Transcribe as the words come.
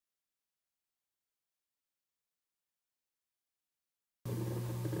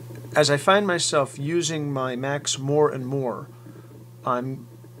As I find myself using my Macs more and more, I'm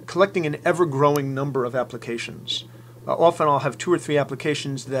collecting an ever-growing number of applications. Often I'll have 2 or 3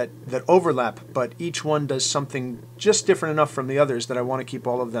 applications that overlap, but each one does something just different enough from the others that I want to keep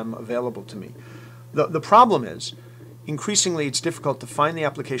all of them available to me. The problem is, increasingly it's difficult to find the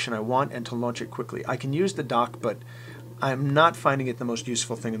application I want and to launch it quickly. I can use the dock, but I'm not finding it the most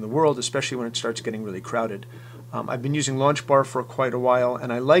useful thing in the world, especially when it starts getting really crowded. I've been using LaunchBar for quite a while,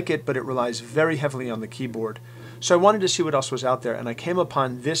 and I like it, but it relies very heavily on the keyboard. So I wanted to see what else was out there, and I came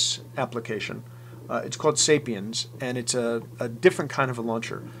upon this application. It's called Sapiens, and it's a different kind of a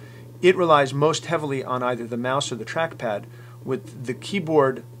launcher. It relies most heavily on either the mouse or the trackpad, with the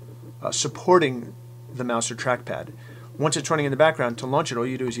keyboard supporting the mouse or trackpad. Once it's running in the background, to launch it, all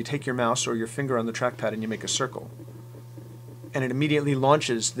you do is you take your mouse or your finger on the trackpad and you make a circle. And it immediately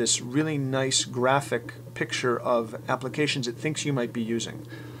launches this really nice graphic picture of applications it thinks you might be using.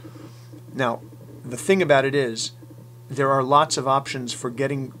 Now, the thing about it is, there are lots of options for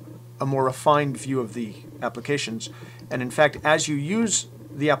getting a more refined view of the applications. And in fact, as you use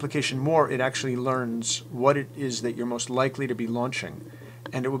the application more, it actually learns what it is that you're most likely to be launching,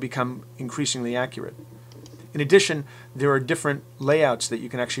 and it will become increasingly accurate. In addition, there are different layouts that you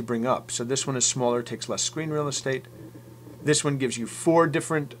can actually bring up. So this one is smaller, takes less screen real estate. This one gives you 4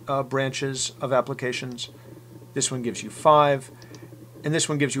 different branches of applications. This one gives you 5. And this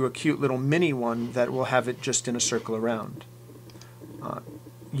one gives you a cute little mini one that will have it just in a circle around.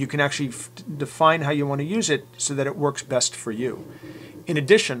 You can actually define how you want to use it so that it works best for you. In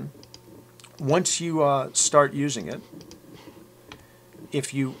addition, once you start using it,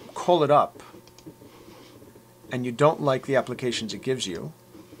 if you call it up and you don't like the applications it gives you,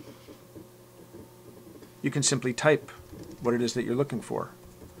 you can simply type what it is that you're looking for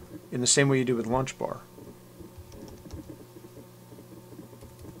in the same way you do with LaunchBar.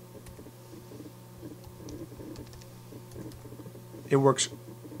 It works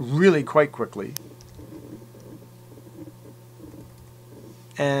really quite quickly,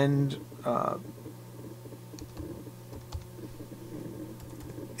 and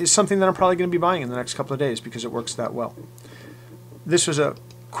is something that I'm probably going to be buying in the next couple of days because it works that well. This was a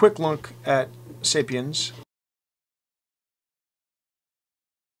quick look at Sapiens.